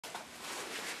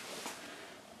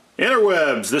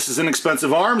Interwebs, this is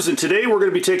Inexpensive Arms, and today we're going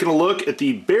to be taking a look at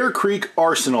the Bear Creel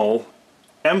Arsenal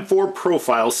M4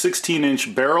 Profile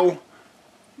 16-inch barrel,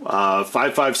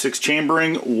 5.56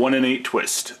 chambering, 1-in-8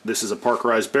 twist. This is a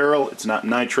Parkerized barrel. It's not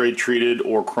nitrate treated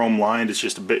or chrome lined. It's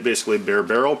just basically a bare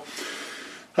barrel.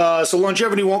 So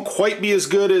longevity won't quite be as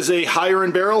good as a higher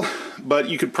end barrel, but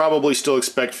you could probably still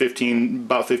expect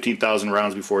about 15,000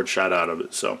 rounds before it's shot out of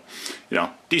it. So, you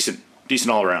know, decent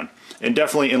all around. And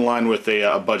definitely in line with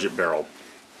a budget barrel.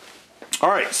 All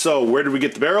right, so where did we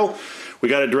get the barrel? We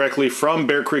got it directly from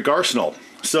Bear Creel Arsenal.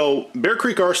 So Bear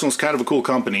Creel Arsenal is kind of a cool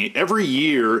company. Every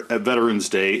year at Veterans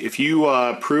Day, if you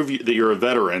prove that you're a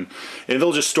veteran, and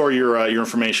they'll just store your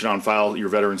information on file, your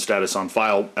veteran status on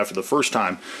file after the first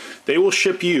time, they will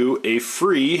ship you a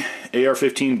free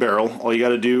AR-15 barrel. All you got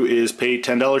to do is pay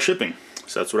 $10 shipping.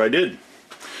 So that's what I did.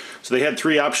 So they had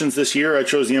three options this year. I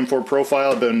chose the M4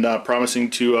 Profile. I've been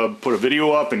promising to put a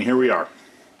video up, and here we are.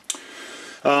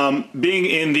 Being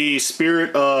in the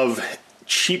spirit of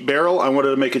cheap barrel, I wanted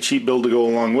to make a cheap build to go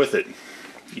along with it.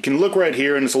 You can look right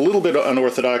here, and it's a little bit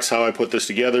unorthodox how I put this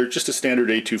together. Just a standard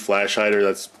A2 flash hider.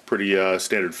 That's pretty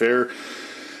standard fare.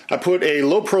 I put a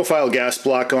low profile gas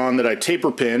block on that I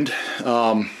taper pinned.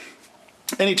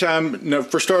 Anytime,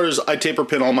 for starters, I taper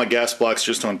pin all my gas blocks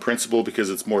just on principle because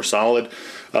it's more solid.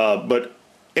 But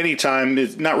anytime,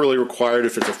 it's not really required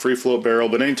if it's a free float barrel,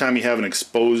 but anytime you have an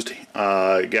exposed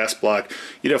gas block,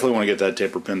 you definitely want to get that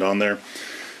taper pinned on there.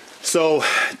 So,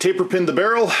 taper pinned the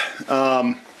barrel.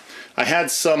 I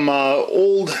had some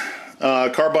old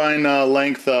carbine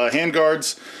length hand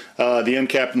guards, the end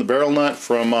cap and the barrel nut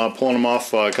from pulling them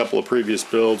off a couple of previous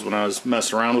builds when I was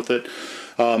messing around with it.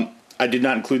 I did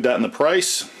not include that in the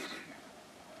price.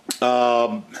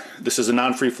 This is a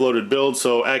non-free floated build,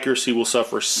 so accuracy will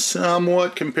suffer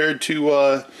somewhat compared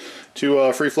to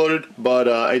free floated, but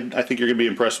I think you're going to be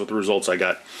impressed with the results I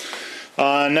got.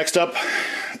 Next up,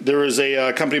 there is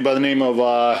a company by the name of,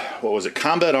 what was it,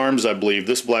 Combat Arms, I believe,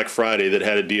 this Black Friday that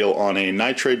had a deal on a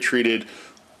nitrate treated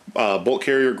bolt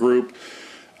carrier group.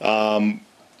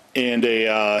 And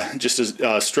just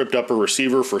a stripped upper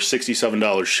receiver for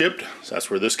 $67 shipped. So that's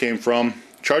where this came from.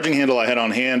 Charging handle I had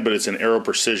on hand, but it's an Aero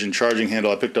Precision charging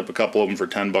handle. I picked up a couple of them for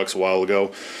 10 bucks a while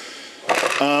ago.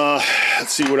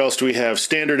 Let's see, what else do we have?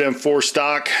 Standard M4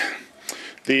 stock.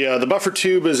 The buffer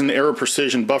tube is an Aero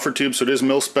Precision buffer tube, so it is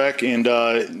mil spec and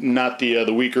not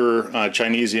the weaker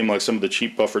Chinesium like some of the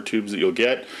cheap buffer tubes that you'll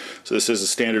get. So this is a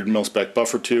standard mil spec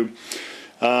buffer tube.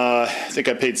 I think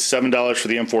I paid $7 for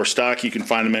the M4 stock. You can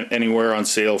find them anywhere on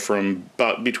sale from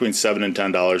about between $7 and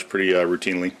 $10 pretty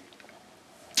routinely.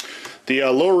 The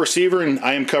lower receiver, and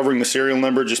I am covering the serial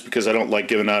number just because I don't like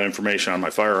giving out information on my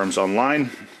firearms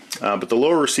online. But the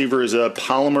lower receiver is a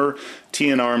polymer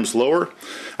T&R Arms lower.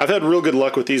 I've had real good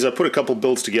luck with these. I put a couple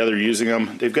builds together using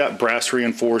them. They've got brass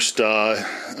reinforced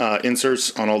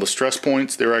inserts on all the stress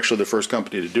points. They were actually the first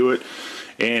company to do it.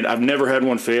 And I've never had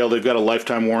one fail. They've got a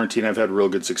lifetime warranty, and I've had real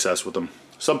good success with them.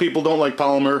 Some people don't like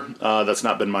polymer. That's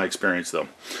not been my experience, though.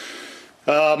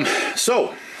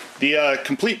 So the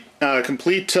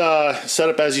complete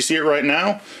setup as you see it right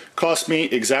now cost me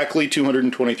exactly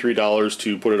 $223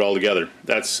 to put it all together.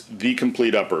 That's the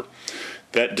complete upper.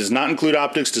 That does not include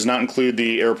optics, does not include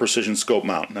the Aero Precision scope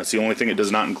mount. That's the only thing it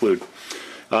does not include.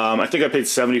 I think I paid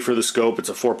 $70 for the scope. It's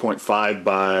a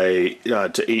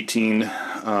 4.5 to 18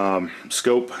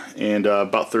 scope, and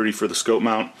about $30 for the scope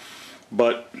mount.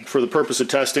 But for the purpose of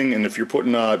testing, and if you're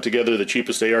putting together the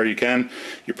cheapest AR you can,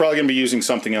 you're probably going to be using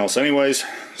something else anyways,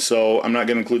 so I'm not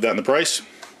going to include that in the price.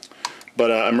 But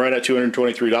I'm right at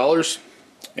 $223,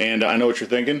 and I know what you're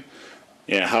thinking.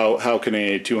 Yeah, how can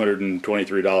a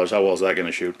 $223, how well is that going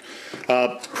to shoot?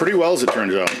 Pretty well, as it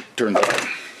turns out.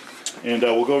 And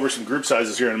we'll go over some group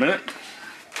sizes here in a minute.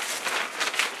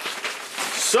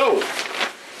 So,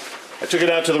 I took it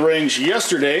out to the range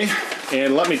yesterday,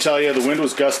 and let me tell you, the wind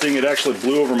was gusting. It actually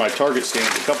blew over my target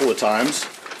stands a couple of times.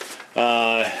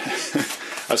 I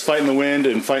was fighting the wind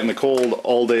and fighting the cold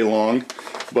all day long,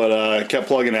 but I kept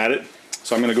plugging at it.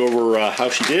 So I'm going to go over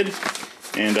how she did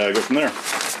and go from there.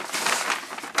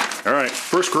 All right,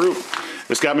 first group.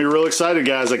 This got me real excited,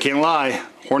 guys. I can't lie.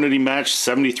 Hornady Match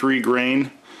 73 grain.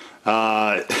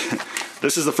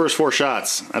 This is the first 4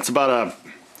 shots. That's about a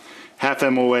half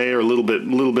MOA or a little bit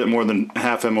more than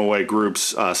half MOA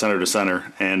groups center to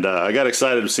center, and I got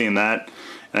excited seeing that,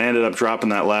 and I ended up dropping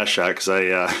that last shot because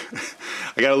I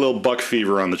got a little buck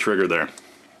fever on the trigger there.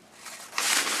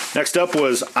 Next up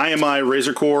was IMI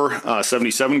Razor Core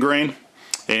 77 grain,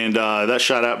 and that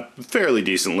shot out fairly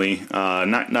decently.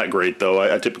 Not great though.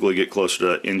 I typically get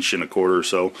closer to 1.25 inches or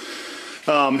so.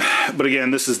 But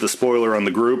again, this is the spoiler on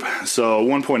the group. So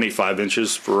 1.85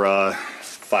 inches for a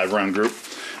 5-round group.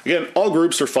 Again, all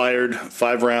groups are fired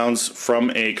 5 rounds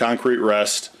from a concrete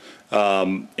rest,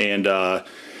 and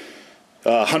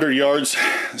 100 yards.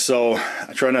 So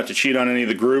I try not to cheat on any of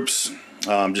the groups.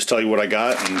 Just tell you what I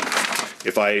got, and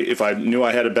if I knew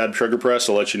I had a bad trigger press,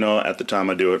 I'll let you know at the time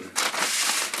I do it.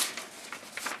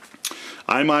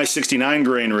 IMI 69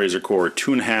 grain razor core,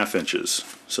 2.5 inches.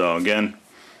 So again,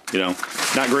 you know,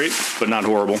 not great, but not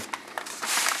horrible.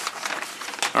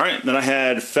 All right, then I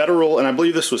had Federal, and I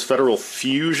believe this was Federal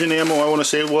Fusion ammo, I want to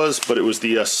say it was, but it was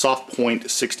the Soft Point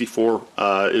 64.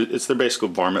 It's their basic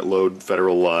varmint load,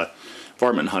 Federal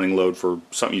varmint hunting load for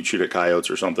something you'd shoot at coyotes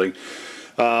or something.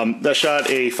 That shot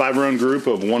a 5-round group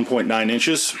of 1.9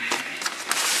 inches.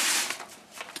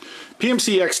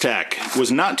 PMC X-Tac,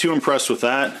 was not too impressed with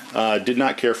that. Did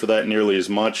not care for that nearly as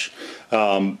much.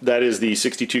 That is the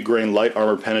 62 grain light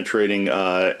armor penetrating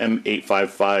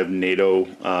M855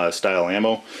 NATO style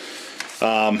ammo.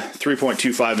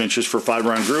 3.25 inches for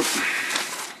 5-round group.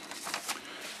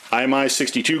 IMI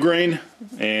 62 grain,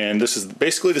 and this is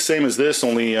basically the same as this,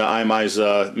 only IMI's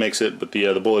makes it, but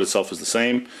the bullet itself is the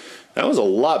same. That was a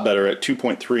lot better at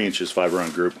 2.3 inches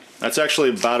 5-round group. That's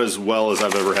actually about as well as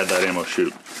I've ever had that ammo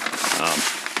shoot.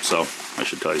 So I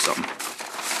should tell you something.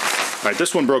 All right,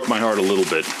 this one broke my heart a little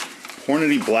bit.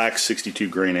 Hornady Black 62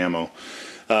 grain ammo.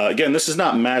 Again, this is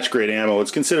not match grade ammo.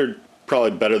 It's considered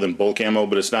probably better than bulk ammo,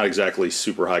 but it's not exactly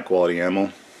super high quality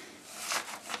ammo.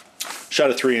 Shot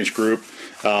a 3-inch group.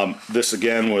 This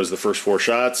again was the first 4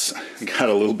 shots. Got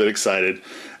a little bit excited.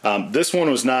 This one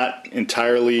was not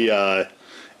entirely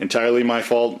my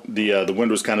fault. The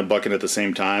wind was kind of bucking at the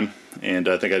same time, and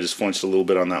I think I just flinched a little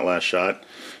bit on that last shot.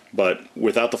 But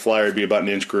without the flyer, it'd be about an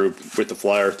inch group. With the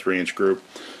flyer, 3-inch group.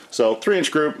 So 3-inch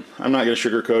group. I'm not going to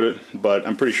sugarcoat it, but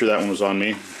I'm pretty sure that one was on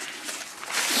me.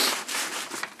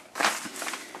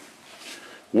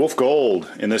 Wolf Gold,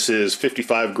 and this is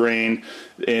 55 grain,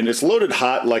 and it's loaded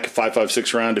hot like a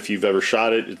 5.56 round if you've ever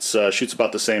shot it. It shoots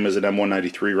about the same as an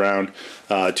M193 round.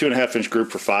 2.5 inch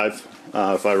group for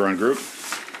 5-round group.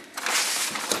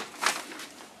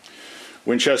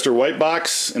 Winchester White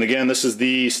Box, and again, this is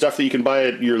the stuff that you can buy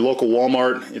at your local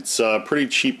Walmart. It's pretty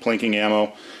cheap plinking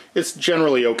ammo. It's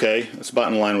generally okay. It's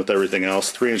about in line with everything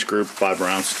else. 3-inch group, 5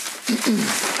 rounds.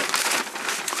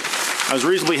 I was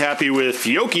reasonably happy with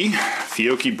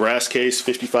Fiocchi brass case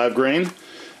 55 grain,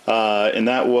 and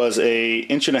that was a 1.5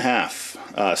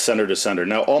 inch center to center.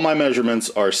 Now all my measurements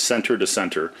are center to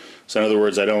center. So in other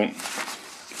words, I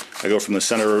go from the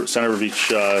center of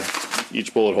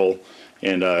each bullet hole,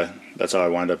 and that's how I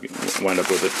wind up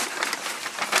with it.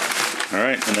 All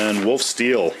right, and then Wolf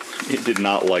Steel. It did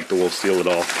not like the Wolf Steel at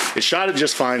all. It shot it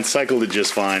just fine, cycled it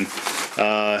just fine,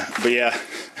 but yeah.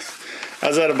 I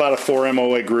was at about a 4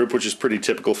 MOA group, which is pretty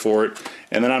typical for it,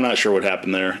 and then I'm not sure what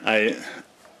happened there.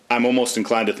 I'm almost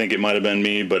inclined to think it might have been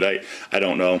me, but I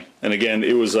don't know. And again,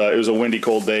 it was a windy,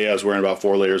 cold day. I was wearing about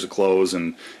 4 layers of clothes,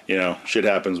 and you know, shit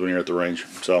happens when you're at the range.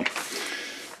 So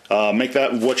make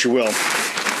that what you will.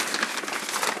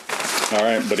 All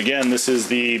right, but again, this is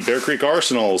the Bear Creel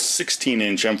Arsenal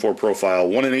 16-inch M4 profile,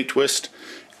 1 in 8 twist,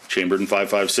 chambered in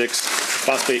 5.56,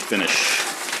 phosphate finish.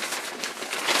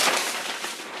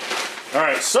 All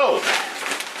right, so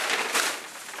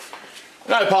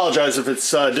I apologize if it's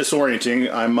disorienting.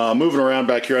 I'm moving around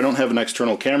back here. I don't have an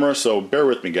external camera, so bear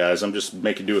with me, guys. I'm just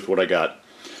making do with what I got.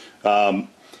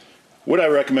 Would I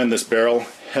recommend this barrel?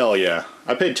 Hell yeah.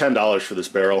 I paid $10 for this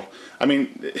barrel. I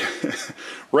mean,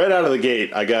 right out of the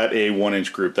gate, I got a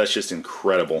 1-inch group. That's just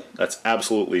incredible. That's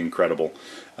absolutely incredible.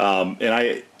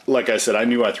 And like I said, I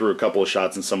knew I threw a couple of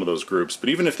shots in some of those groups, but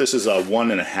even if this is a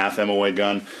 1.5 MOA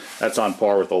gun, that's on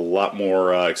par with a lot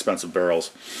more expensive barrels.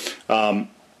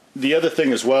 The other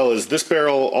thing as well is this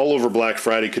barrel all over Black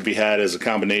Friday could be had as a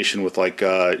combination with, like,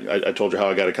 I told you how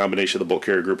I got a combination of the bolt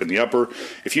carrier group in the upper.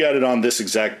 If you had it on this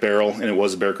exact barrel, and it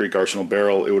was a Bear Creel Arsenal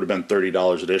barrel, it would have been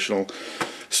 $30 additional.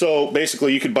 So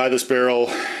basically you could buy this barrel,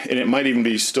 and it might even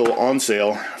be still on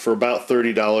sale for about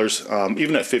 $30,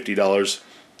 even at $50.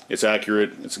 It's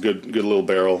accurate, it's a good little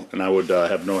barrel, and I would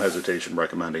have no hesitation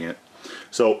recommending it.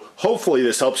 So hopefully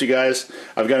this helps you guys.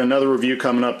 I've got another review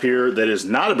coming up here that is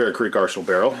not a Bear Creel Arsenal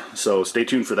barrel, so stay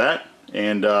tuned for that.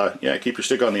 And yeah, keep your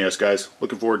stick on the ice, guys.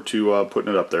 Looking forward to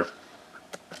putting it up there.